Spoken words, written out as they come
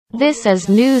This is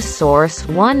News Source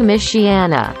 1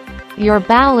 Michiana, your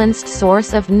balanced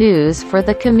source of news for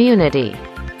the community.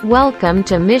 Welcome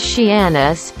to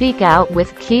Michiana Speak Out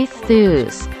with Keith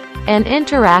Thews, an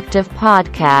interactive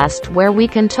podcast where we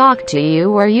can talk to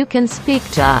you or you can speak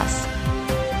to us.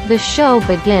 The show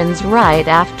begins right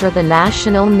after the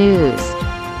national news.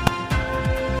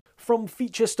 From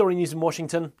Feature Story News in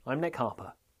Washington, I'm Nick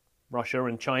Harper. Russia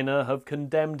and China have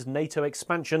condemned NATO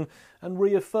expansion and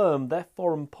reaffirmed their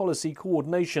foreign policy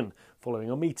coordination following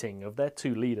a meeting of their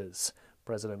two leaders.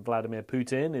 President Vladimir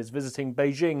Putin is visiting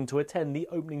Beijing to attend the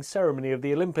opening ceremony of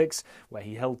the Olympics, where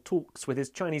he held talks with his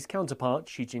Chinese counterpart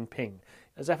Xi Jinping,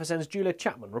 as FSN's Julia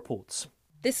Chapman reports.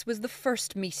 This was the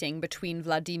first meeting between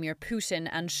Vladimir Putin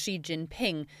and Xi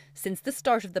Jinping since the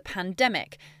start of the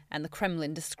pandemic, and the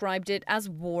Kremlin described it as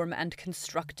warm and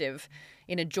constructive.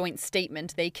 In a joint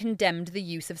statement, they condemned the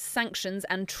use of sanctions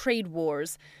and trade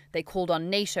wars. They called on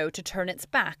NATO to turn its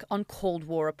back on Cold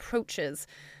War approaches.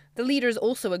 The leaders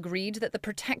also agreed that the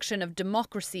protection of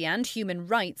democracy and human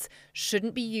rights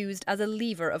shouldn't be used as a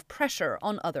lever of pressure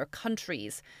on other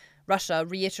countries. Russia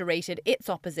reiterated its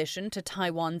opposition to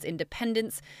Taiwan's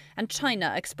independence, and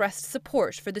China expressed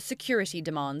support for the security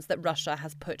demands that Russia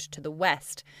has put to the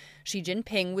West. Xi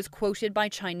Jinping was quoted by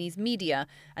Chinese media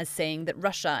as saying that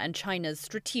Russia and China's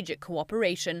strategic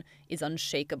cooperation is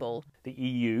unshakable. The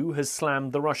EU has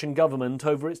slammed the Russian government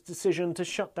over its decision to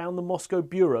shut down the Moscow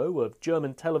bureau of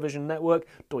German television network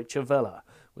Deutsche Welle.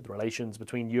 With relations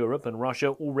between Europe and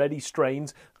Russia already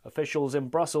strained, officials in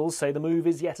Brussels say the move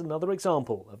is yet another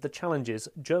example of the challenges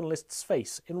journalists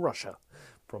face in Russia.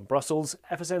 From Brussels,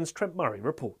 FSN's Trent Murray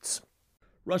reports.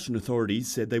 Russian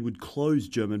authorities said they would close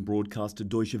German broadcaster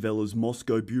Deutsche Welle's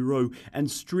Moscow bureau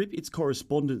and strip its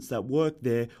correspondents that work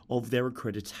there of their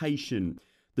accreditation.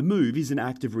 The move is an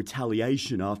act of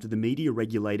retaliation after the media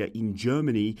regulator in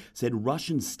Germany said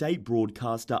Russian state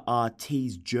broadcaster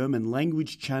RT's German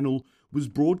language channel was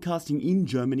broadcasting in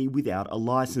Germany without a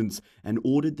licence and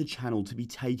ordered the channel to be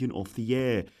taken off the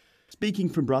air. Speaking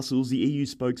from Brussels, the EU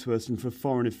spokesperson for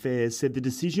Foreign Affairs said the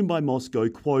decision by Moscow,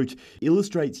 quote,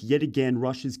 illustrates yet again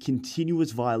Russia's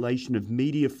continuous violation of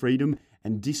media freedom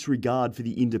and disregard for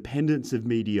the independence of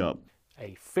media.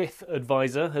 A fifth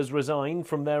advisor has resigned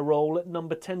from their role at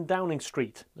number 10 Downing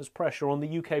Street as pressure on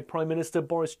the UK Prime Minister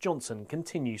Boris Johnson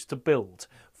continues to build.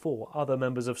 4 other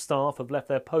members of staff have left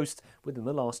their post within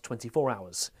the last 24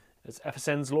 hours. As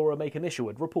FSN's Laura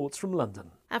Macon-Isherwood reports from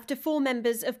London. After 4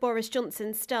 members of Boris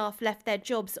Johnson's staff left their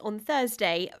jobs on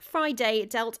Thursday, Friday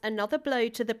dealt another blow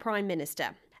to the Prime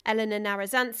Minister. Elena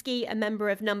Narazansky, a member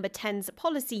of Number 10's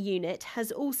policy unit,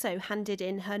 has also handed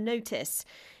in her notice.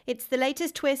 It's the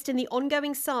latest twist in the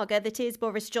ongoing saga that is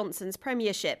Boris Johnson's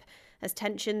premiership, as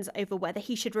tensions over whether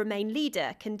he should remain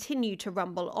leader continue to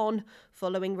rumble on,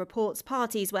 following reports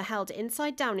parties were held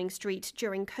inside Downing Street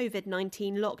during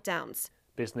COVID-19 lockdowns.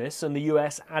 Business and the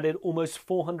US added almost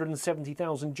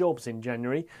 470,000 jobs in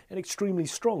January, an extremely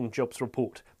strong jobs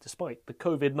report, despite the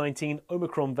COVID-19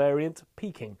 Omicron variant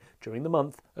peaking during the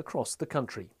month across the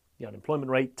country. The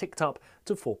unemployment rate ticked up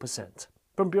to 4%.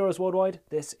 From Bureaus Worldwide,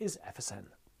 this is FSN.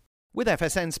 With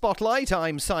FSN Spotlight,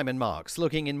 I'm Simon Marks,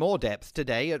 looking in more depth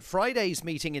today at Friday's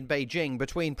meeting in Beijing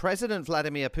between President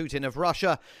Vladimir Putin of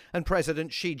Russia and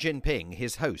President Xi Jinping,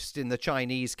 his host in the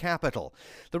Chinese capital.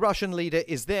 The Russian leader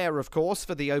is there, of course,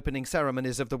 for the opening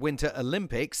ceremonies of the Winter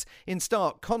Olympics, in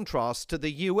stark contrast to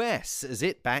the US, as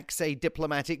it backs a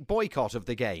diplomatic boycott of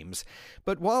the Games.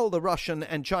 But while the Russian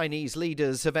and Chinese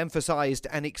leaders have emphasized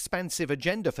an expansive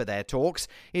agenda for their talks,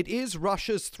 it is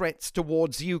Russia's threats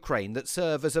towards Ukraine that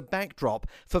serve as a backdrop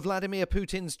for Vladimir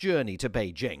Putin's journey to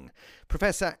Beijing.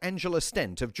 Professor Angela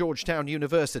Stent of Georgetown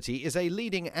University is a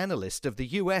leading analyst of the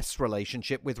US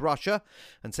relationship with Russia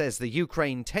and says the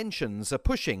Ukraine tensions are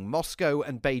pushing Moscow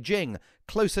and Beijing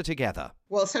closer together.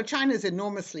 Well, so China is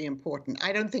enormously important.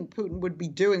 I don't think Putin would be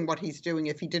doing what he's doing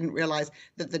if he didn't realize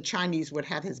that the Chinese would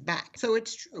have his back. So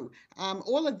it's true.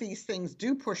 All of these things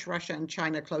do push Russia and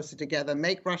China closer together,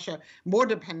 make Russia more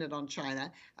dependent on China.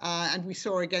 And we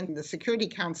saw again in the Security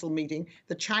Council meeting,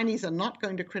 the Chinese are not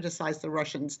going to criticize the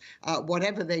Russians,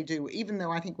 whatever they do, even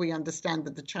though I think we understand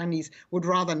that the Chinese would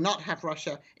rather not have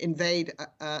Russia invade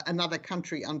another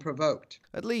country unprovoked.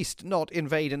 At least not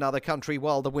invade another country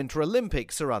while the Winter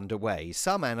Olympics are underway.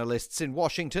 Some analysts in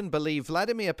Washington believe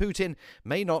Vladimir Putin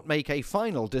may not make a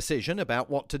final decision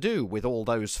about what to do with all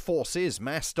those forces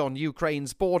massed on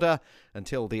Ukraine's border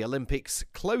until the Olympics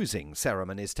closing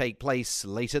ceremonies take place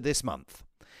later this month.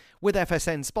 With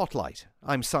FSN Spotlight,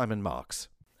 I'm Simon Marks.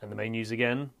 And the main news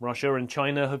again, Russia and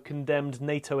China have condemned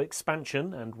NATO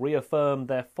expansion and reaffirmed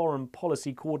their foreign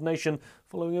policy coordination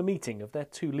following a meeting of their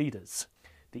two leaders.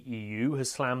 The EU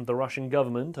has slammed the Russian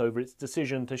government over its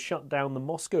decision to shut down the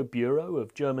Moscow bureau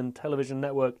of German television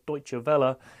network Deutsche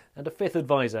Welle, and a fifth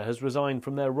advisor has resigned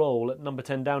from their role at number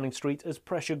 10 Downing Street as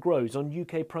pressure grows on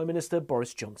UK Prime Minister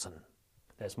Boris Johnson.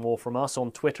 There's more from us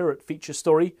on Twitter at Feature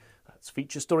Story. That's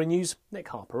Feature Story News. Nick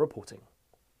Harper reporting.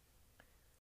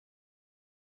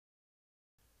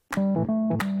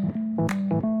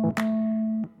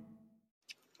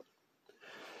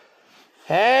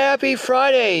 Happy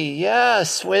Friday!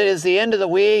 Yes, it is the end of the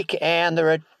week and the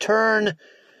return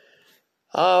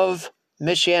of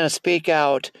Michiana Speak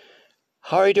Out.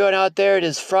 How are you doing out there? It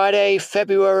is Friday,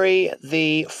 February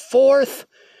the 4th,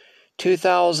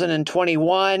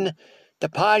 2021. The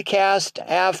podcast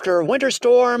after Winter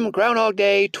Storm Groundhog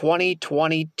Day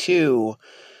 2022.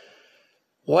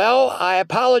 Well, I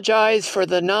apologize for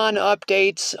the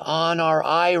non-updates on our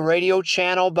iRadio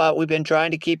channel, but we've been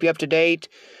trying to keep you up to date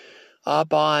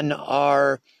up on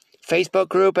our Facebook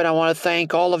group, and I want to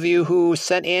thank all of you who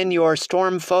sent in your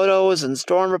storm photos and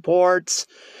storm reports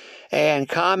and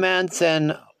comments,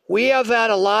 and we have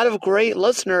had a lot of great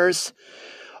listeners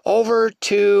over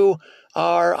to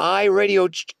our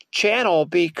iRadio channel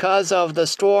because of the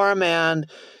storm and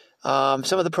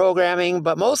some of the programming,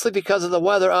 but mostly because of the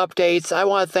weather updates. I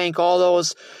want to thank all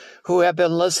those who have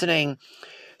been listening.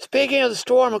 Speaking of the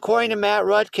storm, according to Matt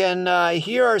Rutkin,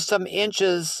 here are some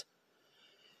inches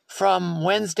from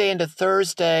Wednesday into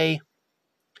Thursday,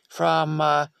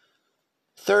 from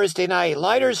Thursday night.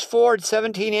 Leiders Ford,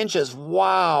 17 inches.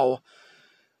 Wow.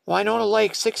 Winona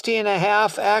Lake,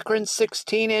 16.5. Akron,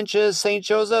 16 inches. St.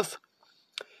 Joseph,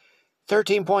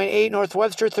 13.8. North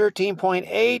Webster,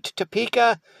 13.8.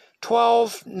 Topeka,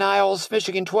 12. Niles,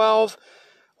 Michigan, 12.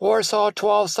 Warsaw,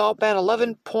 12. Salt Bend,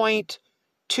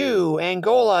 11.2.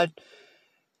 Angola,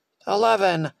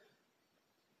 11.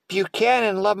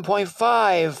 Buchanan,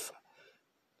 11.5.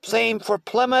 Same for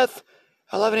Plymouth.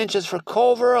 11 inches for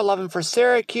Culver. 11 for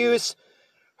Syracuse.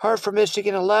 Hartford,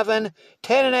 Michigan, 11.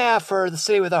 10.5 for the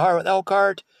city with the heart with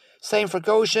Elkhart. Same for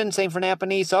Goshen. Same for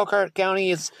Napa-Neese. Elkhart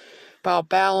County is about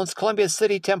balanced. Columbia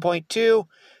City, 10.2.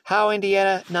 Howe,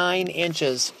 Indiana, 9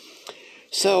 inches.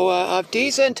 So a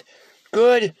decent,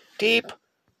 good, deep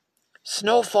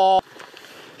snowfall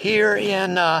here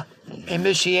in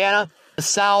Michiana. The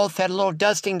south had a little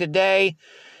dusting today,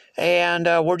 and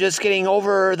we're just getting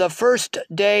over the first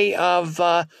day of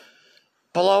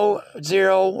below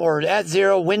zero or at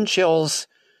zero wind chills,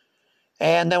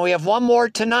 and then we have one more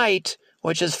tonight,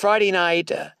 which is Friday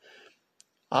night.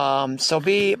 So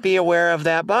be aware of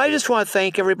that. But I just want to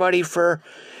thank everybody for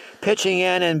pitching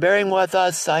in and bearing with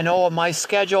us. I know my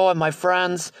schedule and my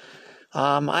friends.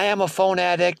 I am a phone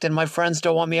addict, and my friends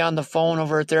don't want me on the phone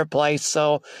over at their place,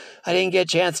 so I didn't get a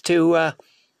chance to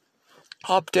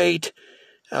update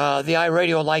the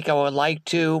iRadio like I would like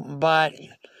to. But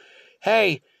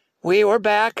hey, we're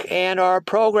back, and our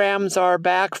programs are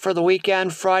back for the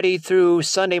weekend, Friday through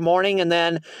Sunday morning, and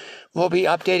then we'll be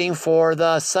updating for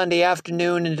the Sunday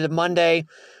afternoon into Monday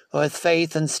with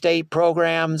faith and state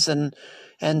programs and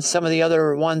some of the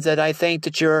other ones that I think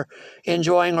that you're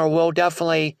enjoying or will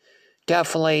definitely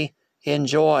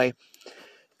enjoy.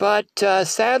 But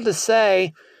sad to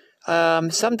say,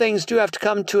 some things do have to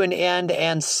come to an end,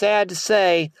 and sad to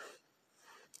say,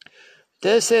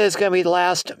 this is going to be the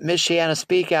last Michiana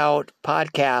Speak Out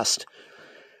podcast.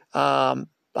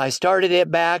 I started it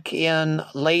back in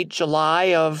late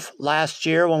July of last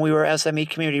year when we were SME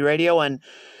Community Radio, and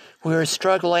we were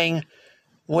struggling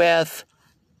with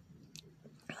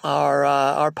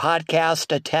our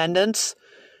podcast attendance.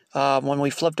 When we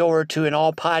flipped over to an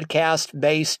all podcast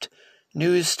based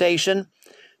news station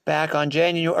back on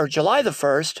July the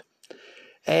 1st,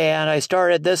 and I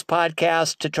started this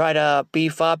podcast to try to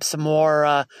beef up some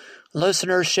more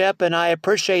listenership, and I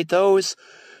appreciate those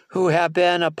who have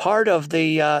been a part of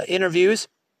the interviews.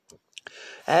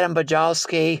 Adam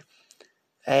Bajowski,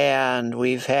 and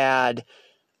we've had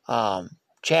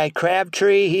Chad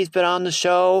Crabtree, he's been on the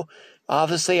show.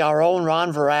 Obviously, our own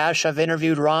Ron Varash, I've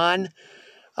interviewed Ron.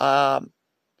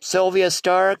 Sylvia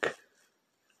Stark.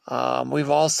 We've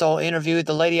also interviewed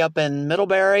the lady up in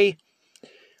Middlebury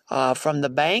from the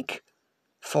bank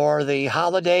for the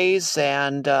holidays,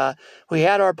 and we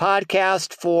had our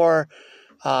podcast for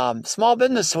Small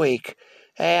Business Week.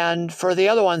 And for the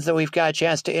other ones that we've got a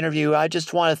chance to interview, I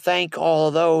just want to thank all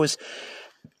of those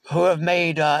who have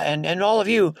made, and all of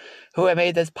you who have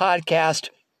made this podcast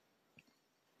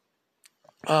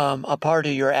a part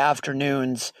of your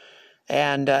afternoons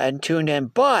and tuned in.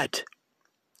 But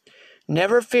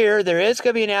never fear, there is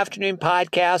going to be an afternoon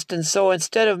podcast, and so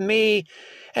instead of me,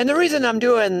 and the reason I'm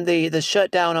doing the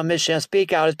shutdown on Michiana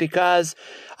Speak Out is because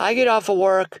I get off of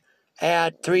work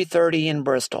at 3:30 in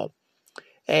Bristol.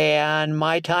 And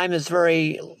my time is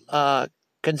very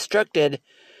constricted,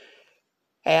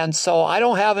 and so I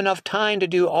don't have enough time to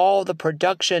do all the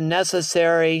production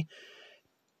necessary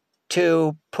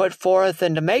to put forth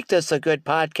and to make this a good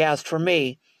podcast for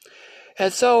me.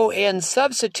 And so in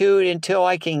substitute, until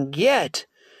I can get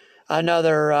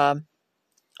another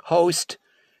host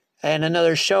and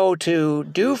another show to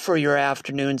do for your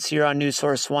afternoons here on News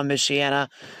Source 1 Michiana,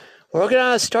 we're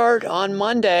going to start on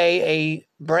Monday a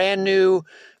brand new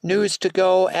News to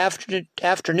Go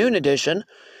afternoon edition,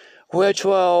 which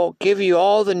will give you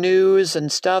all the news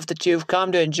and stuff that you've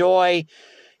come to enjoy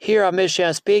here on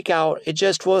Michiana Speak Out. It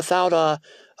just without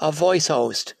a voice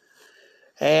host.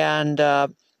 And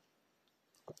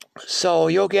so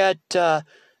you'll get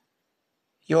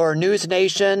your News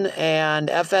Nation and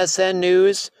FSN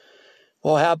News.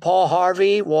 We'll have Paul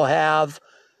Harvey. We'll have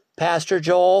Pastor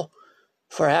Joel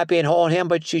for Happy and Whole in Him,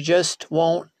 but you just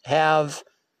won't have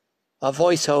a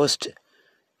voice host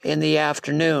in the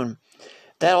afternoon.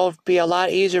 That'll be a lot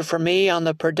easier for me on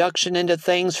the production end of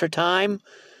things for time.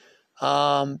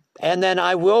 And then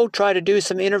I will try to do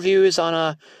some interviews on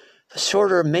a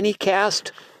shorter mini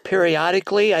cast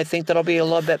periodically. I think that'll be a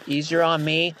little bit easier on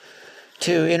me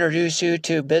to introduce you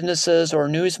to businesses or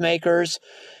newsmakers.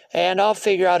 And I'll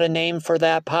figure out a name for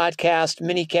that podcast,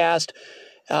 mini cast,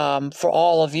 for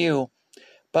all of you.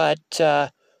 But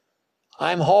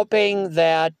I'm hoping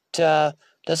that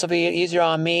this will be easier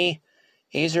on me,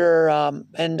 easier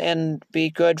and be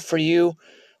good for you,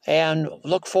 and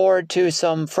look forward to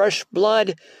some fresh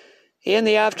blood in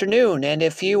the afternoon. And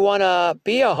if you want to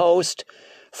be a host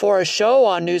for a show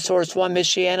on News Source 1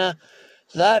 Michiana,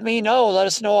 let me know. Let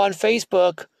us know on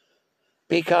Facebook,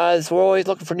 because we're always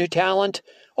looking for new talent,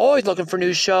 always looking for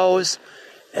new shows.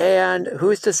 And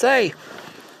who's to say,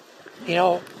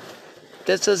 we're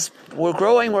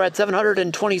growing. We're at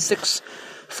 726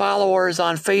 followers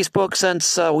on Facebook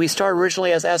since we started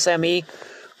originally as SME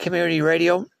Community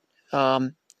Radio,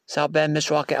 South Bend,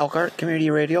 Mishawaka, Elkhart Community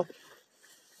Radio.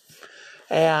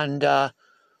 And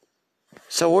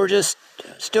so we're just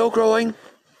still growing,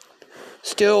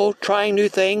 still trying new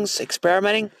things,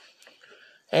 experimenting,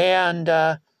 and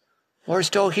we're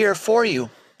still here for you.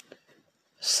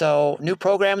 So new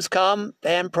programs come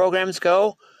and programs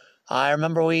go. I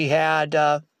remember we had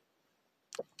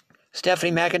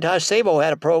Stephanie McIntosh Sabo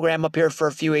had a program up here for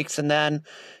a few weeks, and then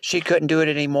she couldn't do it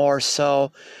anymore.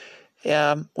 So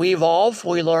we evolve,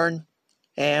 we learn,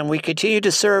 and we continue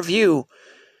to serve you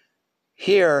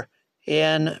here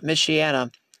in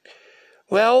Michiana.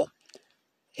 Well,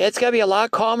 it's going to be a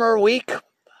lot calmer week.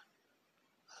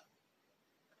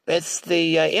 It's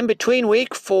the in-between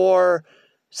week for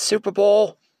Super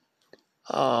Bowl.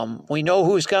 We know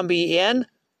who's going to be in.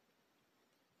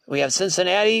 We have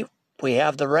Cincinnati. We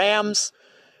have the Rams.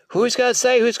 Who's going to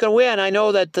say who's going to win? I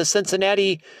know that the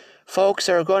Cincinnati folks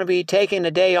are going to be taking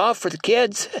a day off for the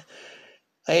kids.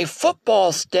 A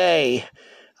football day.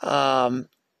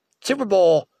 Super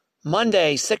Bowl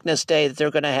Monday, sickness day that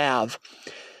they're going to have.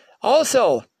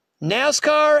 Also,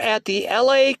 NASCAR at the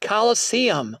LA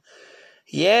Coliseum.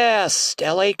 Yes,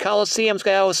 LA Coliseum's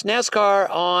going to host NASCAR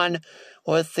on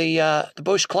with the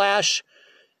Busch Clash,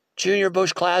 Junior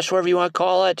Busch Clash, whatever you want to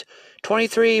call it.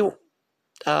 23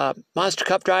 Monster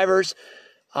Cup drivers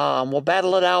will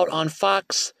battle it out on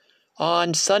Fox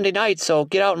on Sunday night. So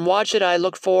get out and watch it. I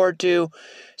look forward to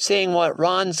seeing what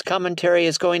Ron's commentary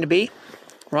is going to be.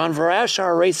 Ron Varash,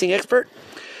 our racing expert.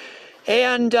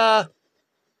 And the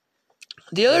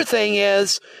other thing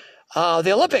is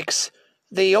the Olympics.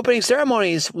 The opening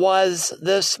ceremonies was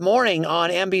this morning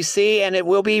on NBC, and it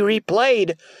will be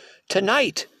replayed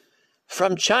tonight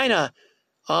from China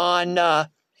on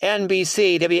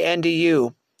NBC,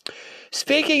 WNDU.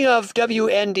 Speaking of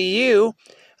WNDU,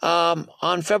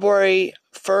 on February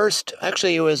 1st,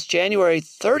 actually it was January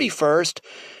 31st,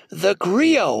 the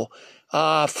Griot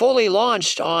fully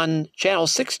launched on channel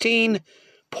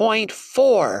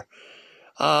 16.4.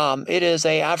 It is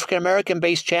a African-American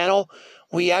based channel.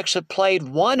 We actually played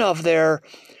one of their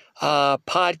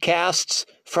podcasts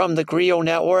from the Griot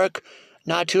Network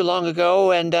not too long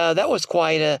ago, and that was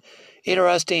quite a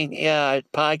interesting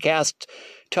podcast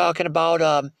talking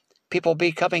about people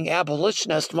becoming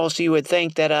abolitionists. Most of you would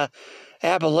think that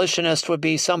abolitionist would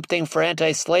be something for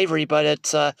anti-slavery, but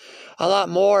it's a lot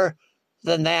more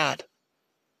than that.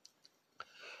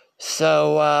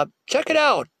 So check it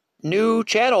out. New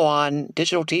channel on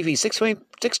digital TV, 16.4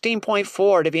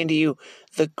 WNDU,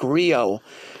 the Griot.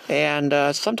 And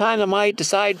sometime I might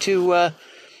decide to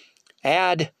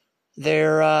add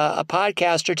their a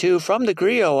podcast or two from the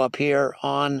Griot up here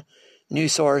on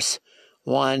News Source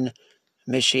 1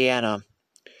 Michiana.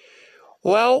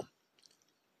 Well,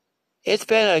 it's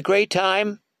been a great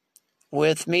time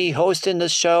with me hosting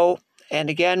this show. And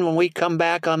again, when we come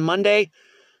back on Monday,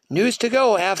 News to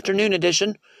Go afternoon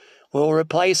edition will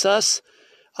replace us.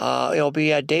 It'll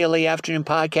be a daily afternoon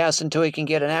podcast until we can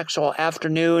get an actual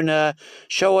afternoon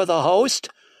show with a host.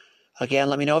 Again,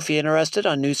 let me know if you're interested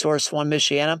on News Source 1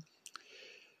 Michiana.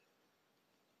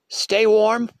 Stay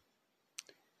warm.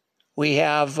 We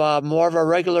have more of our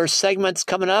regular segments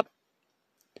coming up.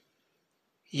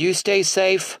 You stay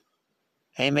safe,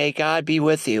 and may God be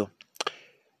with you.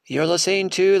 You're listening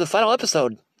to the final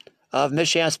episode of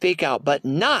Michiana Speak Out, but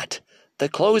not the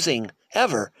closing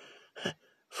ever.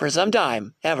 For some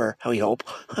time, ever, we hope.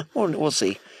 We'll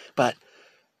see. But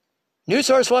News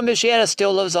Source 1 Michiana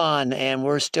still lives on, and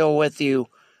we're still with you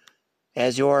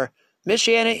as your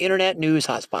Michiana Internet News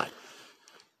hotspot.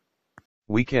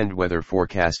 Weekend weather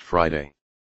forecast Friday.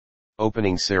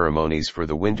 Opening ceremonies for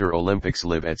the Winter Olympics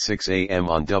live at 6 a.m.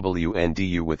 on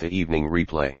WNDU with the evening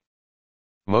replay.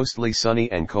 Mostly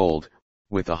sunny and cold,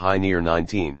 with a high near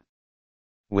 19.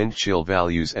 Wind chill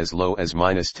values as low as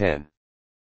 -10.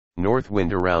 North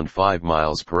wind around 5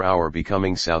 miles per hour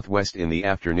becoming southwest in the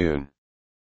afternoon.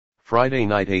 Friday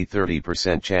night a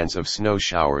 30% chance of snow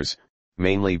showers,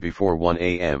 mainly before 1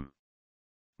 a.m.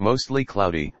 Mostly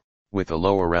cloudy, with a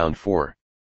low around 4.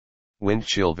 Wind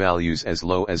chill values as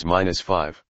low as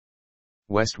 -5.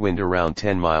 West wind around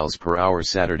 10 miles per hour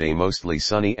Saturday mostly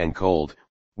sunny and cold,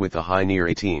 with a high near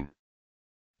 18.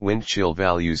 Wind chill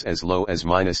values as low as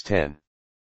 -10.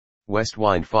 West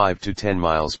wind 5 to 10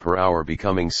 miles per hour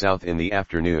becoming south in the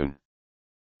afternoon.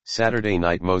 Saturday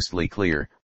night mostly clear,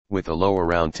 with a low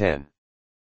around 10.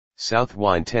 South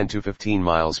wind 10 to 15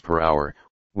 miles per hour,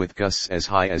 with gusts as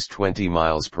high as 20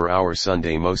 miles per hour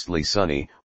Sunday mostly sunny,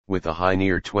 with a high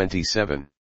near 27.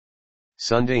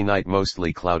 Sunday night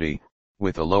mostly cloudy,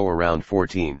 with a low around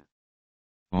 14.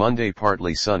 Monday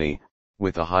partly sunny,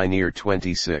 with a high near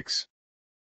 26.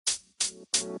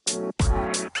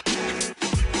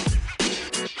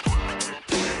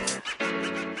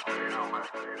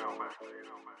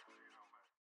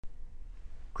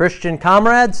 Christian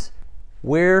comrades,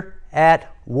 we're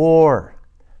at war.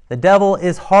 The devil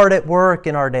is hard at work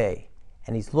in our day,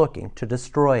 and he's looking to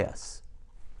destroy us.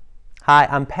 Hi,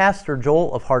 I'm Pastor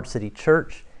Joel of Heart City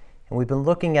Church, and we've been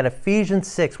looking at Ephesians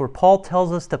 6, where Paul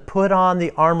tells us to put on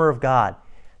the armor of God,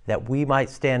 that we might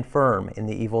stand firm in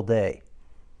the evil day.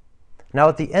 Now,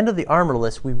 at the end of the armor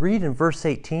list, we read in verse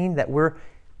 18 that we're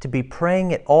to be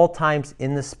praying at all times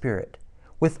in the Spirit,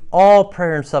 with all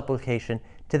prayer and supplication.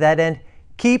 To that end,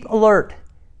 keep alert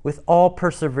with all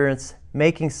perseverance,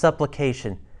 making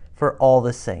supplication for all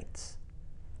the saints.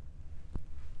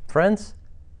 Friends,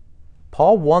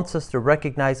 Paul wants us to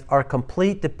recognize our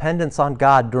complete dependence on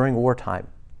God during wartime.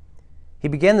 He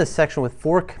began this section with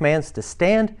 4 commands to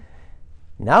stand.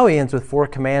 Now he ends with 4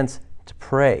 commands to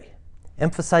pray,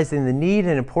 emphasizing the need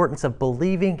and importance of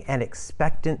believing and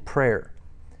expectant prayer.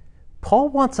 Paul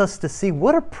wants us to see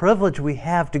what a privilege we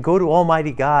have to go to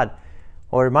Almighty God,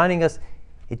 while reminding us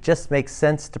it just makes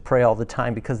sense to pray all the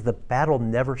time because the battle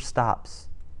never stops.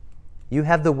 You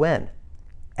have the when,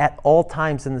 at all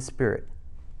times in the Spirit.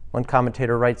 One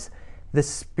commentator writes, the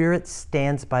Spirit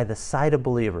stands by the side of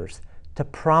believers to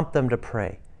prompt them to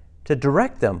pray, to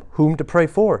direct them whom to pray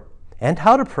for and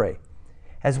how to pray,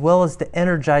 as well as to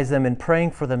energize them in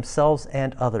praying for themselves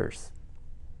and others.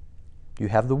 You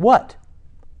have the what,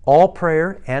 all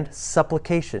prayer and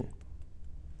supplication.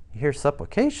 You hear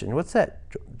supplication? What's that?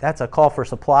 That's a call for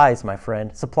supplies, my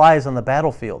friend. Supplies on the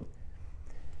battlefield.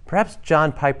 Perhaps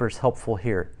John Piper's helpful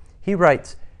here. He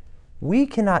writes, we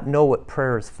cannot know what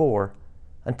prayer is for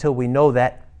until we know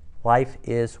that life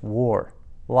is war.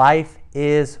 Life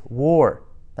is war.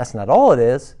 That's not all it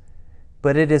is,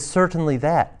 but it is certainly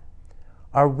that.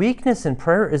 Our weakness in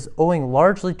prayer is owing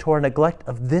largely to our neglect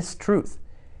of this truth.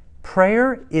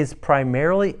 Prayer is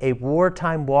primarily a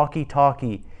wartime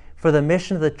walkie-talkie for the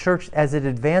mission of the church as it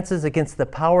advances against the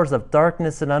powers of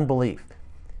darkness and unbelief.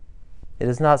 It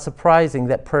is not surprising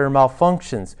that prayer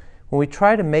malfunctions when we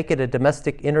try to make it a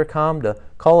domestic intercom to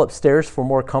call upstairs for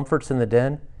more comforts in the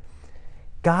den.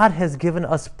 God has given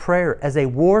us prayer as a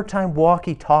wartime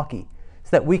walkie-talkie so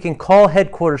that we can call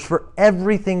headquarters for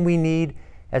everything we need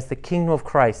as the kingdom of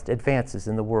Christ advances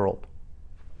in the world.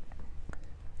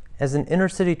 As an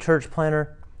inner-city church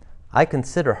planner, I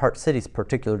consider Heart City's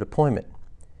particular deployment.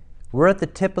 We're at the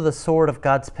tip of the sword of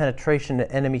God's penetration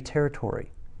to enemy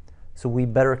territory, so we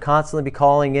better constantly be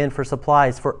calling in for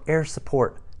supplies for air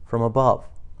support from above.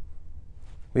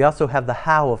 We also have the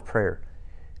how of prayer.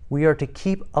 We are to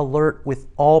keep alert with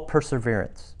all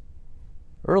perseverance.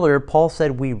 Earlier, Paul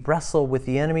said we wrestle with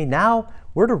the enemy. Now,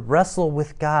 we're to wrestle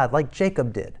with God like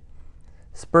Jacob did.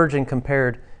 Spurgeon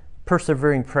compared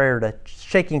persevering prayer to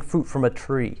shaking fruit from a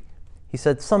tree. He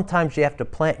said, sometimes you have to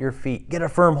plant your feet, get a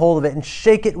firm hold of it, and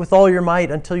shake it with all your might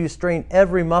until you strain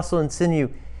every muscle and sinew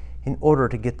in order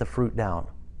to get the fruit down.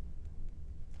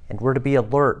 And we're to be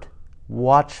alert,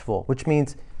 watchful, which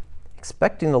means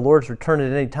expecting the Lord's return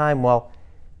at any time while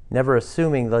never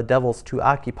assuming the devil's too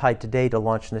occupied today to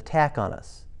launch an attack on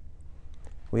us.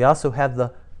 We also have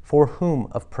the for whom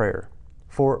of prayer,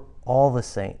 for all the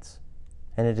saints,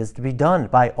 and it is to be done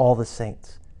by all the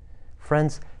saints.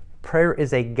 Friends, prayer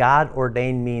is a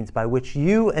God-ordained means by which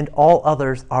you and all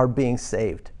others are being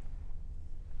saved.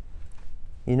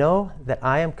 You know that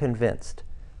I am convinced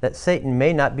that Satan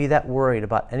may not be that worried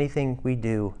about anything we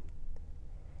do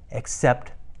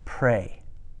except pray.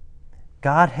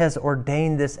 God has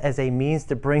ordained this as a means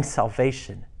to bring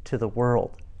salvation to the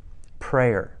world.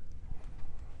 Prayer.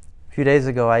 A few days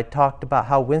ago, I talked about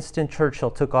how Winston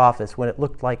Churchill took office when it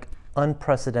looked like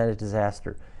unprecedented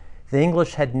disaster. The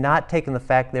English had not taken the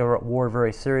fact they were at war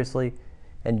very seriously,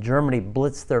 and Germany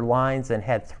blitzed their lines and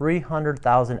had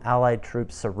 300,000 Allied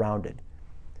troops surrounded.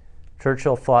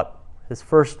 Churchill thought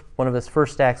one of his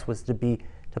first acts was to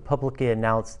publicly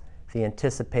announce the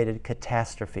anticipated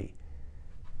catastrophe.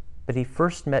 But he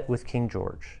first met with King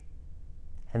George.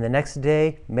 And the next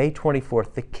day, May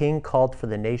 24th, the king called for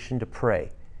the nation to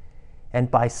pray. And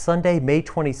by Sunday, May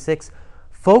 26th,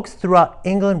 folks throughout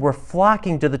England were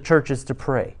flocking to the churches to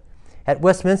pray. At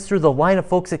Westminster, the line of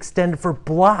folks extended for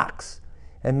blocks,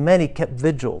 and many kept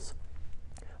vigils.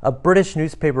 A British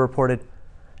newspaper reported,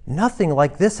 "Nothing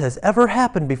like this has ever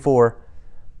happened before."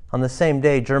 On the same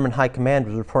day, German High Command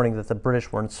was reporting that the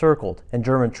British were encircled and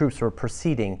German troops were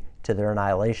proceeding to their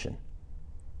annihilation.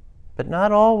 But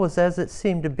not all was as it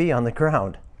seemed to be on the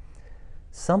ground.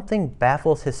 Something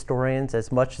baffles historians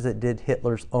as much as it did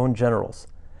Hitler's own generals.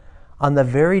 On the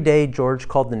very day George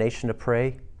called the nation to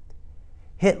pray,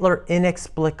 Hitler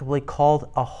inexplicably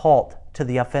called a halt to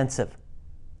the offensive.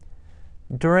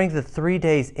 During the 3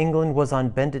 days England was on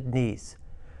bended knees,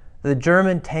 the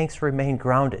German tanks remained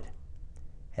grounded.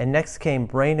 And next came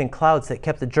rain and clouds that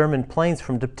kept the German planes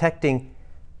from detecting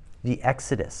the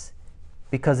exodus.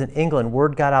 Because in England,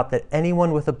 word got out that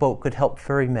anyone with a boat could help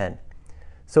ferry men.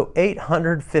 So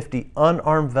 850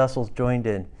 unarmed vessels joined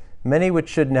in, many which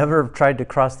should never have tried to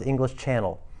cross the English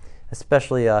Channel,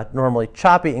 especially a normally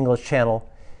choppy English Channel,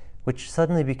 which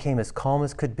suddenly became as calm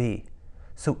as could be.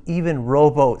 So even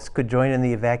rowboats could join in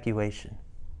the evacuation.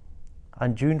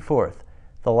 On June 4th,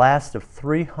 the last of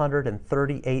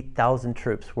 338,000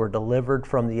 troops were delivered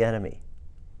from the enemy.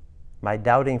 My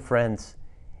doubting friends,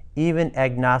 even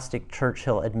agnostic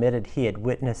Churchill admitted he had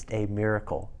witnessed a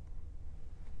miracle.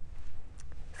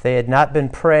 If they had not been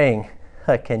praying,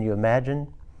 can you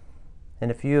imagine? And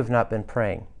if you have not been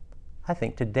praying, I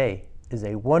think today is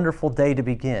a wonderful day to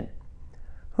begin.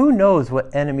 Who knows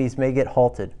what enemies may get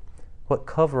halted, what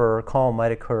cover or calm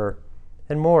might occur,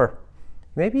 and more.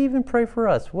 Maybe even pray for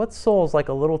us. What souls like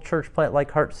a little church plant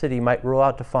like Heart City might row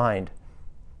out to find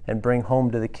and bring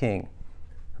home to the King,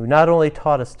 who not only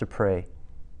taught us to pray,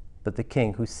 but the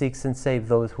King who seeks and saves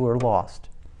those who are lost,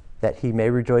 that he may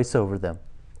rejoice over them.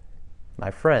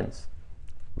 My friends,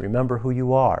 remember who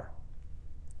you are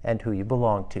and who you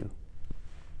belong to.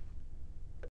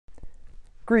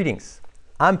 Greetings.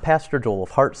 I'm Pastor Joel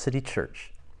of Heart City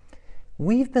Church.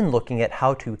 We've been looking at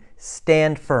how to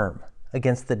stand firm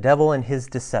against the devil and his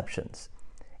deceptions.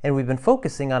 And we've been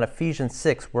focusing on Ephesians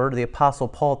 6, where the Apostle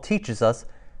Paul teaches us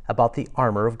about the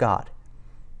armor of God.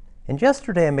 And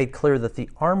yesterday I made clear that the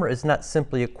armor is not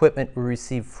simply equipment we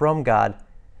receive from God,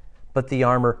 but the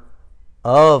armor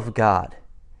of God.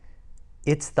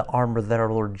 It's the armor that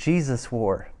our Lord Jesus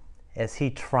wore as he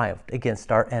triumphed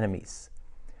against our enemies.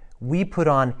 We put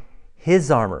on his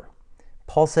armor.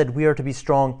 Paul said we are to be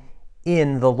strong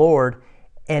in the Lord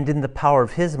and in the power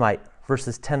of his might,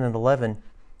 verses 10 and 11.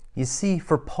 You see,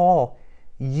 for Paul,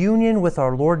 union with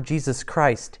our Lord Jesus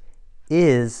Christ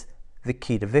is the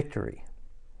key to victory.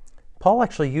 Paul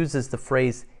actually uses the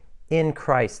phrase in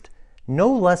Christ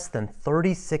no less than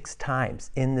 36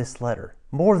 times in this letter,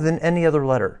 more than any other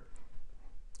letter.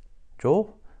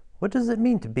 Joel, what does it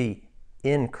mean to be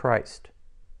in Christ?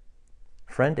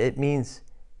 Friend, it means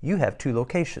you have two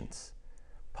locations.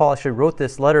 Paul actually wrote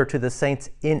this letter to the saints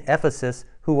in Ephesus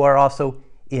who are also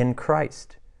in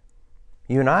Christ.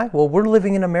 You and I, well, we're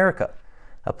living in America,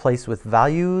 a place with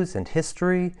values and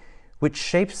history which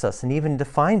shapes us and even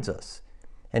defines us.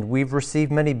 And we've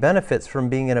received many benefits from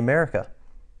being in America.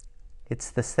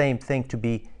 It's the same thing to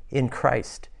be in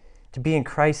Christ. To be in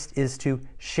Christ is to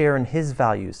share in his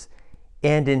values,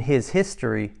 and in his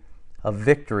history of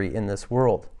victory in this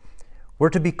world. We're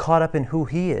to be caught up in who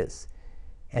he is,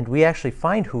 and we actually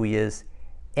find who he is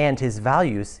and his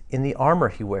values in the armor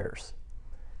he wears.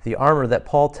 The armor that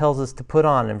Paul tells us to put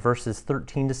on in verses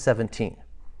 13 to 17.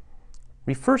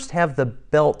 We first have the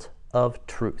belt of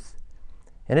truth.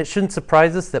 And it shouldn't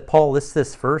surprise us that Paul lists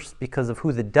this first because of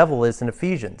who the devil is in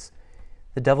Ephesians.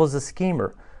 The devil is a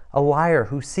schemer, a liar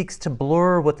who seeks to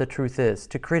blur what the truth is,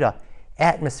 to create an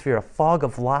atmosphere, a fog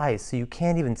of lies, so you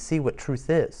can't even see what truth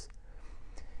is.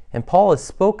 And Paul has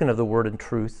spoken of the word and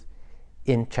truth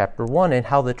in chapter 1 and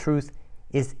how the truth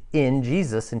is in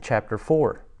Jesus in chapter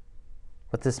 4.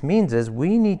 What this means is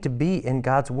we need to be in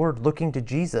God's word looking to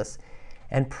Jesus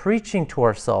and preaching to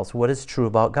ourselves what is true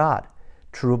about God,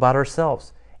 true about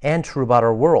ourselves, and true about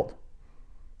our world.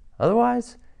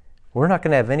 Otherwise, we're not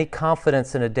going to have any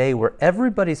confidence in a day where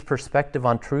everybody's perspective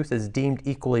on truth is deemed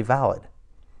equally valid.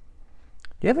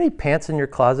 Do you have any pants in your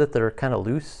closet that are kind of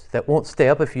loose, that won't stay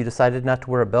up if you decided not to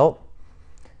wear a belt?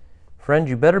 Friend,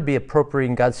 you better be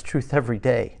appropriating God's truth every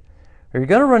day, or you're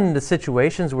going to run into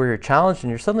situations where you're challenged and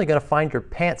you're suddenly going to find your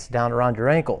pants down around your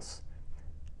ankles.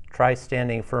 Try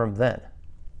standing firm then.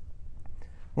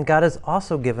 And God has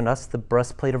also given us the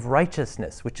breastplate of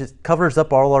righteousness, which covers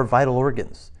up all our vital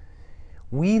organs.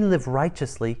 We live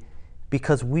righteously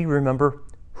because we remember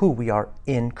who we are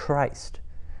in Christ.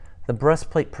 The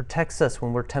breastplate protects us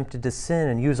when we're tempted to sin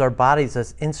and use our bodies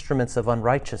as instruments of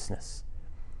unrighteousness.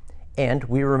 And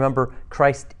we remember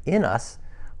Christ in us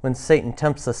when Satan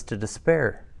tempts us to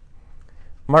despair.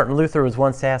 Martin Luther was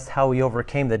once asked how he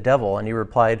overcame the devil, and he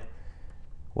replied,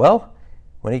 "Well,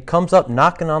 when he comes up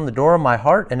knocking on the door of my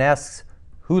heart and asks,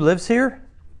 'Who lives here?'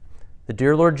 the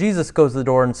dear Lord Jesus goes to the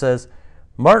door and says,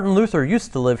 'Martin Luther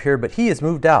used to live here, but he has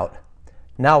moved out.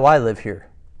 Now I live here.'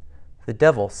 The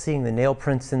devil, seeing the nail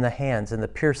prints in the hands and the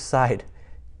pierced side,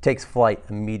 takes flight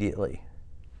immediately."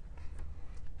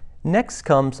 Next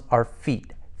comes our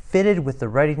feet, fitted with the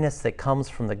readiness that comes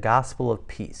from the gospel of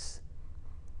peace.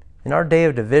 In our day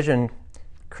of division,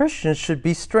 Christians should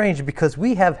be strange because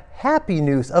we have happy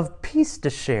news of peace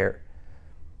to share.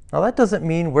 Now that doesn't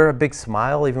mean wear a big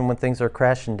smile even when things are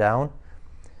crashing down.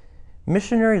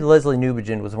 Missionary Leslie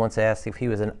Newbigin was once asked if he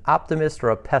was an optimist or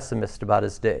a pessimist about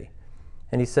his day.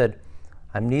 And he said,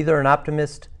 "I'm neither an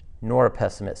optimist nor a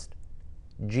pessimist.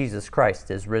 Jesus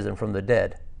Christ is risen from the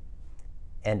dead."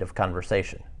 End of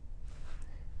conversation.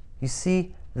 You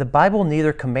see, the Bible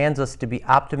neither commands us to be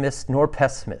optimists nor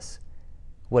pessimists.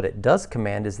 What it does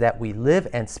command is that we live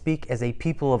and speak as a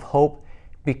people of hope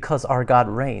because our God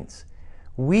reigns.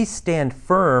 We stand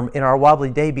firm in our wobbly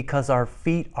day because our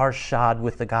feet are shod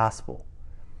with the gospel.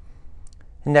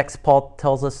 Next, Paul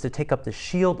tells us to take up the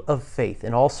shield of faith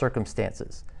in all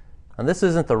circumstances. And this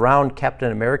isn't the round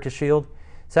Captain America shield.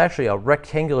 It's actually a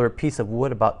rectangular piece of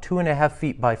wood about 2.5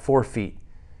 feet by 4 feet.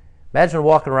 Imagine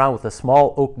walking around with a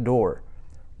small oak door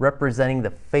representing the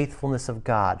faithfulness of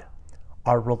God,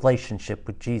 our relationship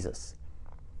with Jesus.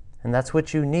 And that's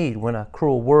what you need when a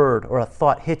cruel word or a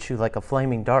thought hits you like a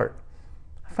flaming dart.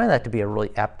 I find that to be a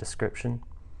really apt description.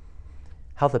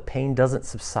 How the pain doesn't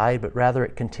subside, but rather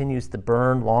it continues to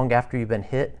burn long after you've been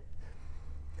hit.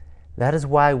 That is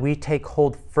why we take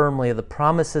hold firmly of the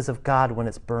promises of God when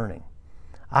it's burning.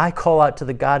 I call out to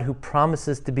the God who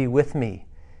promises to be with me,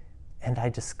 and I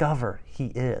discover he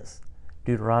is.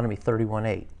 Deuteronomy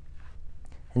 31:8.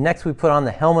 And next we put on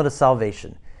the helmet of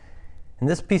salvation. And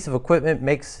this piece of equipment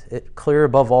makes it clear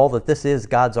above all that this is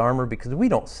God's armor because we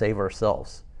don't save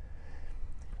ourselves.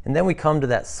 And then we come to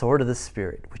that sword of the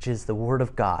Spirit, which is the Word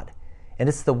of God. And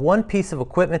it's the one piece of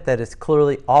equipment that is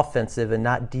clearly offensive and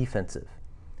not defensive.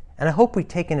 And I hope we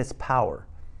take in its power.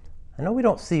 I know we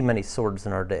don't see many swords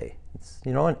in our day. It's,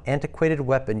 an antiquated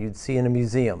weapon you'd see in a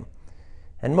museum.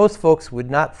 And most folks would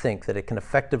not think that it can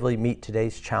effectively meet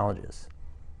today's challenges.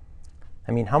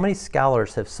 I mean, how many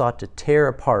scholars have sought to tear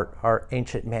apart our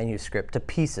ancient manuscript to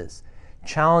pieces,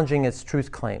 challenging its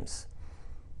truth claims?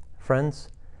 Friends,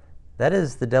 that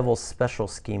is the devil's special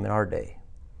scheme in our day.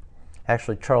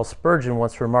 Actually, Charles Spurgeon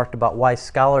once remarked about why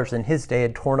scholars in his day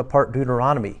had torn apart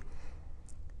Deuteronomy.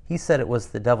 He said it was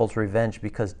the devil's revenge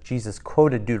because Jesus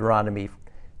quoted Deuteronomy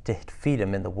to feed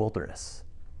him in the wilderness.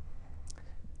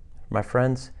 My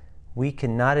friends, we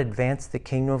cannot advance the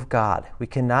kingdom of God. We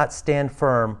cannot stand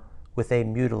firm with a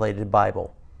mutilated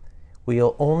Bible.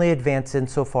 We'll only advance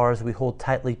insofar as we hold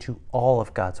tightly to all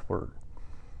of God's Word.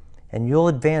 And you'll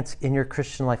advance in your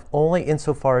Christian life only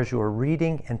insofar as you are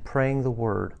reading and praying the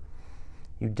Word.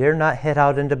 You dare not head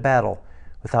out into battle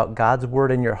without God's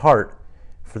Word in your heart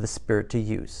for the Spirit to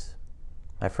use.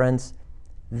 My friends,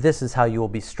 this is how you will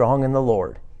be strong in the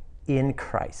Lord, in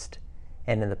Christ,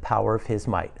 and in the power of his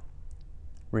might.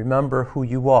 Remember who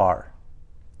you are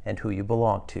and who you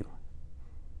belong to.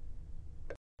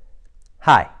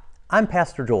 Hi, I'm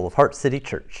Pastor Joel of Heart City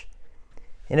Church.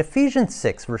 In Ephesians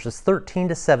 6, verses 13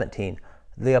 to 17,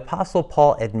 the Apostle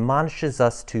Paul admonishes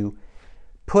us to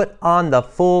put on the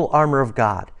full armor of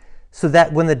God, so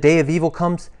that when the day of evil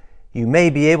comes, you may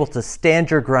be able to stand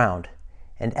your ground,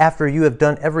 and after you have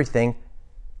done everything,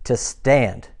 to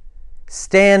stand.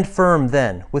 Stand firm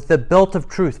then, with the belt of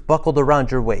truth buckled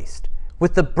around your waist,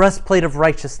 with the breastplate of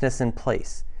righteousness in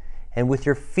place, and with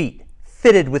your feet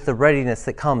fitted with the readiness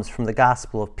that comes from the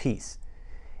gospel of peace.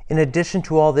 In addition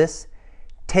to all this,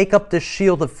 take up the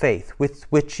shield of faith, with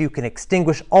which you can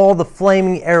extinguish all the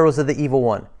flaming arrows of the evil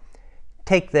one.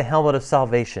 Take the helmet of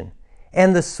salvation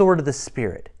and the sword of the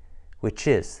Spirit, which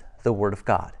is the Word of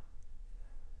God.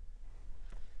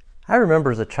 I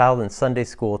remember as a child in Sunday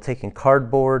school taking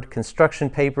cardboard, construction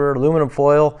paper, aluminum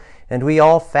foil, and we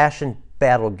all fashioned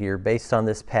battle gear based on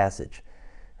this passage.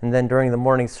 And then during the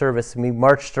morning service, we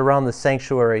marched around the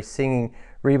sanctuary singing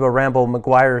Reba Rambo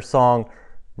McGuire's song,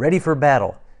 Ready for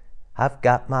Battle. I've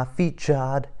got my feet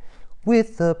shod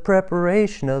with the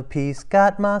preparation of peace,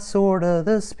 got my sword of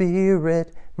the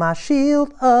Spirit, my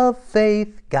shield of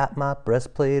faith, got my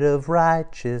breastplate of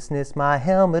righteousness, my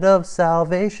helmet of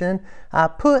salvation. I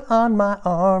put on my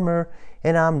armor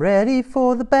and I'm ready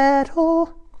for the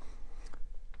battle.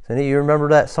 So any of you remember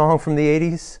that song from the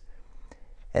 80s?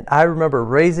 And I remember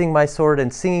raising my sword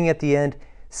and singing at the end,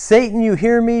 Satan, you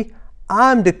hear me?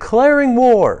 I'm declaring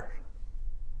war.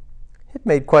 It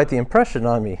made quite the impression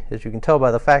on me, as you can tell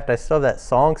by the fact I still have that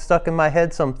song stuck in my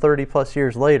head some 30 plus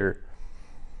years later.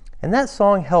 And that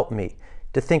song helped me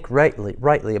to think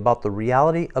rightly about the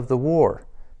reality of the war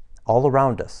all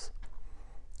around us.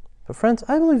 But friends,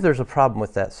 I believe there's a problem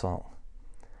with that song.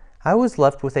 I was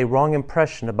left with a wrong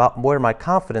impression about where my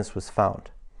confidence was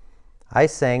found. I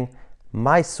sang,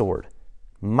 my sword,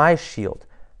 my shield,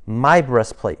 my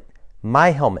breastplate,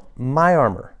 my helmet, my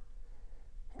armor.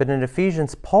 But in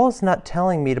Ephesians, Paul is not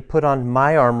telling me to put on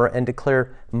my armor and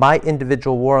declare my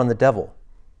individual war on the devil.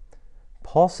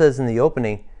 Paul says in the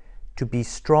opening to be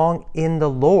strong in the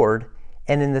Lord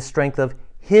and in the strength of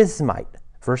his might,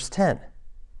 verse 10.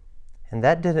 And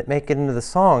that didn't make it into the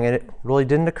song, and it really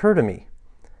didn't occur to me.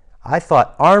 I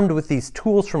thought, armed with these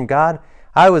tools from God,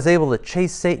 I was able to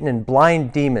chase Satan and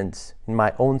blind demons in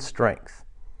my own strength.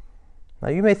 Now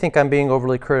you may think I'm being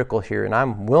overly critical here, and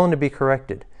I'm willing to be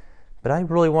corrected. But I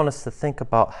really want us to think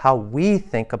about how we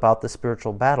think about the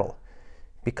spiritual battle,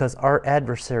 because our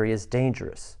adversary is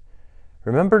dangerous.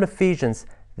 Remember in Ephesians,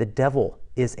 the devil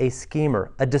is a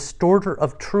schemer, a distorter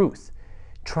of truth,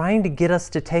 trying to get us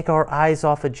to take our eyes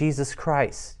off of Jesus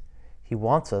Christ. He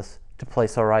wants us to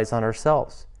place our eyes on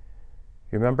ourselves.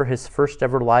 Remember his first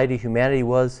ever lie to humanity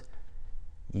was,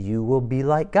 you will be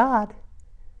like God.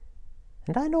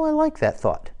 And I know I like that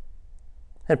thought.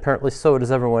 And apparently so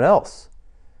does everyone else.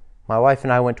 My wife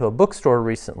and I went to a bookstore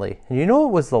recently, and you know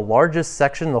what was the largest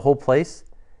section in the whole place?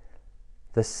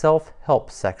 The self-help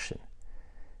section.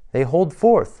 They hold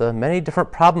forth the many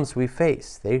different problems we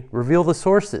face. They reveal the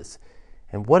sources.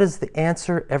 And what is the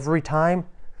answer every time?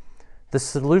 The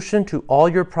solution to all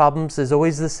your problems is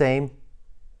always the same.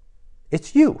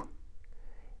 It's you.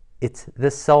 It's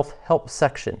the self-help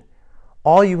section.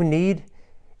 All you need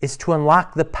is to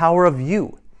unlock the power of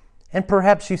you. And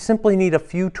perhaps you simply need a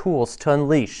few tools to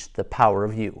unleash the power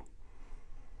of you.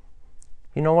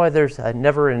 You know why there's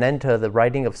never an end to the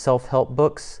writing of self-help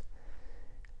books?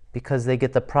 Because they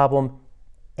get the problem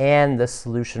and the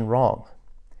solution wrong.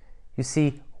 You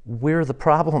see, we're the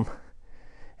problem,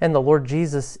 and the Lord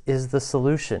Jesus is the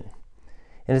solution.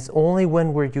 And it's only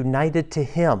when we're united to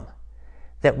Him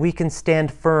that we can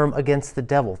stand firm against the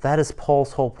devil. That is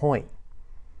Paul's whole point.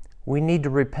 We need to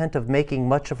repent of making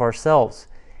much of ourselves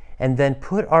and then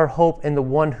put our hope in the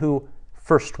one who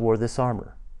first wore this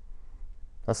armor.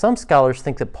 Now, some scholars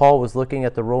think that Paul was looking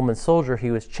at the Roman soldier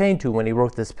he was chained to when he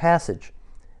wrote this passage.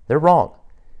 They're wrong.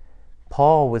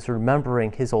 Paul was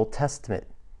remembering his Old Testament.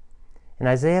 In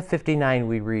Isaiah 59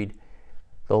 we read,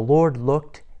 "The Lord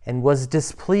looked and was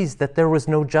displeased that there was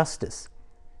no justice.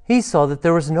 He saw that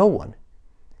there was no one.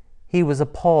 He was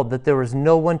appalled that there was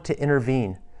no one to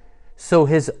intervene. So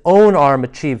his own arm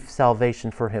achieved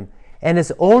salvation for him, and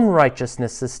his own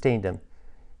righteousness sustained him.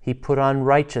 He put on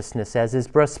righteousness as his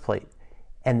breastplate,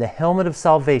 and the helmet of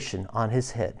salvation on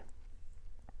his head."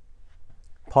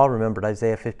 Paul remembered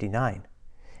Isaiah 59.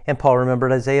 And Paul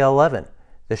remembered Isaiah 11,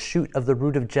 the shoot of the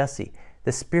root of Jesse,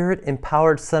 the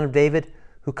Spirit-empowered Son of David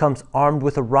who comes armed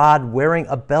with a rod wearing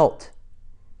a belt.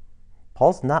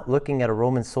 Paul's not looking at a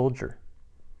Roman soldier.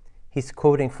 He's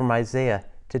quoting from Isaiah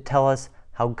to tell us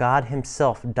how God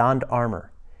himself donned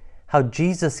armor, how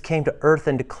Jesus came to earth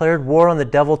and declared war on the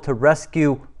devil to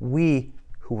rescue we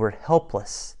who were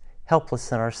helpless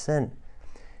in our sin.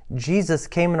 Jesus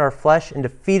came in our flesh and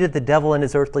defeated the devil in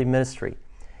his earthly ministry.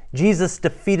 Jesus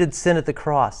defeated sin at the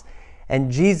cross,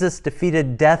 and Jesus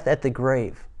defeated death at the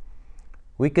grave.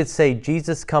 We could say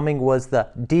Jesus' coming was the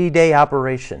D-Day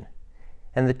operation,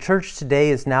 and the church today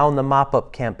is now in the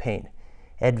mop-up campaign,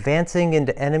 advancing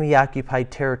into enemy-occupied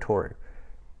territory,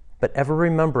 but ever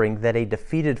remembering that a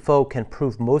defeated foe can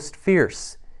prove most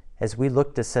fierce as we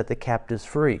look to set the captives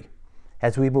free,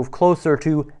 as we move closer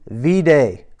to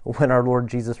V-Day when our Lord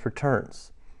Jesus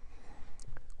returns.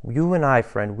 You and I,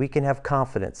 friend, we can have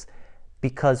confidence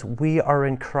because we are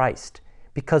in Christ,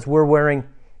 because we're wearing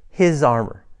his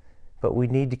armor, but we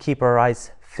need to keep our eyes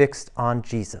fixed on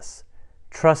Jesus,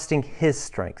 trusting his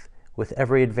strength with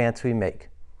every advance we make.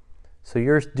 So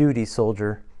your duty,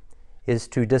 soldier, is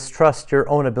to distrust your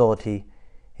own ability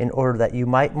in order that you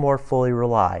might more fully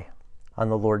rely on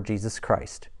the Lord Jesus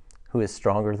Christ, who is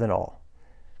stronger than all.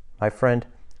 My friend,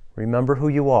 remember who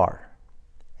you are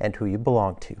and who you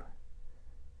belong to.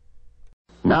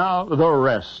 Now the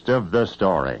rest of the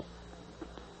story.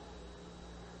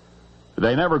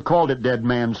 They never called it Dead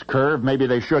Man's Curve. Maybe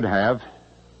they should have.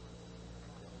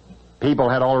 People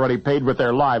had already paid with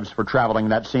their lives for traveling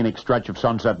that scenic stretch of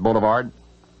Sunset Boulevard.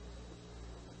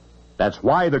 That's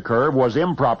why the curve was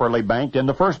improperly banked in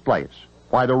the first place,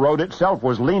 why the road itself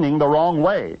was leaning the wrong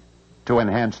way to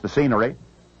enhance the scenery.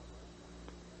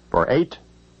 For 8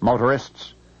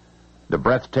 motorists, the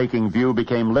breathtaking view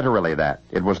became literally that.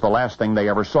 It was the last thing they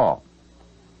ever saw.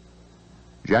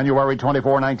 January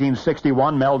 24,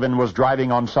 1961, Melvin was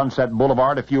driving on Sunset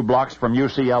Boulevard a few blocks from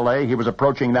UCLA. He was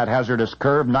approaching that hazardous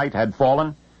curve. Night had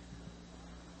fallen.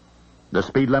 The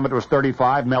speed limit was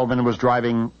 35. Melvin was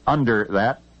driving under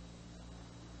that.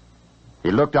 He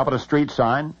looked up at a street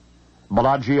sign,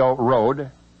 Bellagio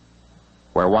Road,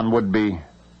 where one would be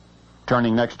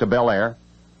turning next to Bel Air.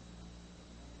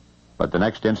 But the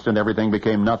next instant, everything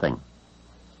became nothing.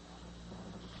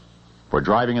 For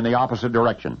driving in the opposite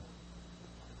direction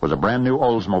was a brand-new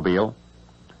Oldsmobile.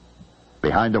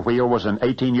 Behind the wheel was an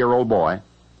 18-year-old boy.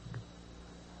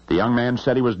 The young man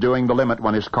said he was doing the limit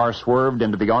when his car swerved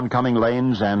into the oncoming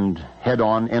lanes and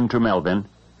head-on into Melvin.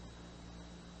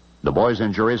 The boy's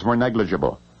injuries were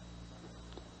negligible,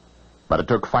 but it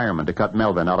took firemen to cut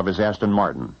Melvin out of his Aston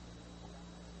Martin.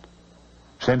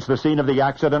 Since the scene of the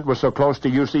accident was so close to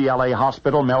UCLA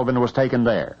Hospital, Melvin was taken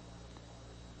there.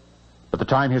 At the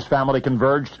time his family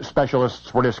converged,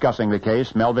 specialists were discussing the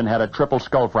case. Melvin had a triple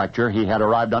skull fracture. He had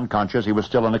arrived unconscious. He was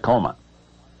still in a coma.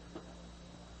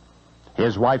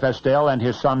 His wife Estelle and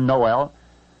his son Noel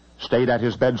stayed at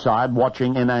his bedside,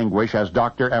 watching in anguish as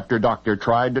doctor after doctor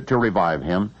tried to revive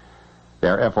him,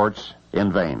 their efforts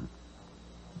in vain.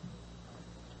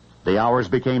 The hours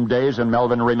became days, and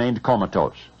Melvin remained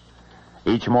comatose.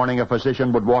 Each morning a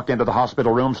physician would walk into the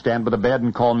hospital room, stand by the bed,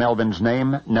 and call Melvin's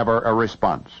name. Never a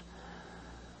response.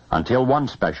 Until one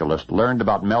specialist learned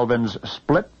about Melvin's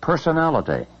split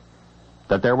personality,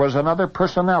 that there was another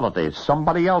personality,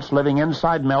 somebody else living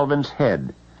inside Melvin's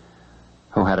head,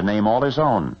 who had a name all his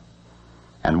own.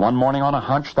 And one morning on a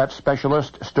hunch, that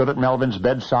specialist stood at Melvin's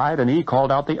bedside, and he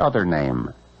called out the other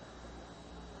name.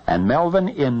 And Melvin,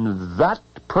 in that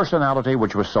personality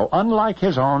which was so unlike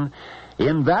his own,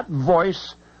 in that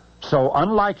voice so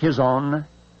unlike his own,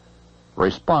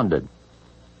 responded.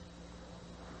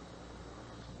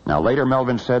 Now, later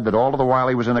Melvin said that all of the while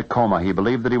he was in a coma, he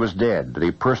believed that he was dead, that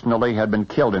he personally had been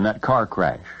killed in that car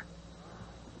crash,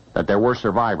 that there were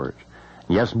survivors.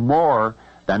 Yes, more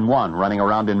than one running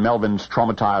around in Melvin's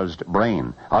traumatized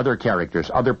brain. Other characters,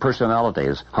 other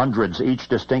personalities, hundreds, each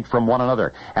distinct from one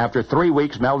another. After 3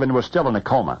 weeks, Melvin was still in a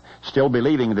coma, still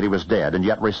believing that he was dead, and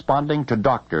yet responding to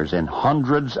doctors in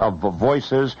hundreds of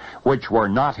voices which were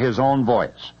not his own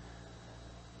voice.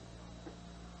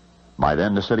 By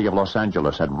then, the city of Los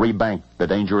Angeles had rebanked the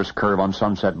dangerous curve on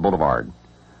Sunset Boulevard,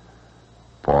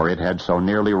 for it had so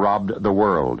nearly robbed the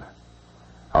world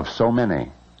of so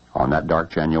many on that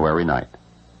dark January night.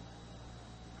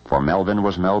 For Melvin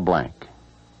was Mel Blanc,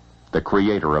 the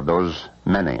creator of those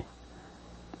many.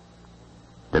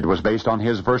 It was based on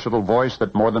his versatile voice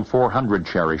that more than 400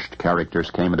 cherished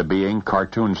characters came into being,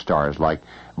 cartoon stars like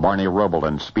Barney Rubble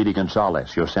and Speedy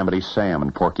Gonzales, Yosemite Sam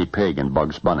and Porky Pig and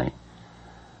Bugs Bunny.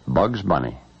 Bugs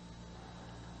Bunny.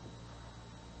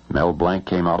 Mel Blanc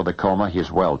came out of the coma.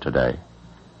 He's well today.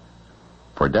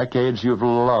 For decades you've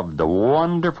loved the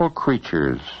wonderful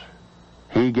creatures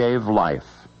he gave life.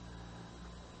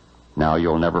 Now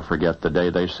you'll never forget the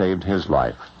day they saved his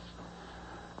life.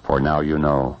 For now you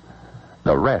know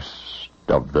the rest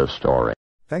of the story.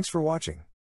 Thanks for watching.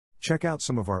 Check out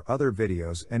some of our other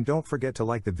videos and don't forget to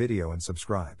like the video and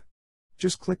subscribe.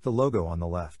 Just click the logo on the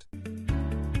left.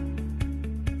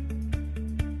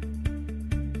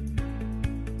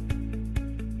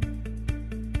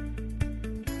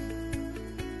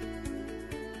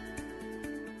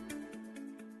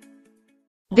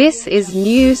 This is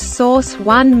News Source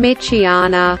 1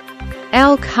 Michiana,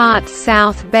 Elkhart,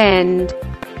 South Bend.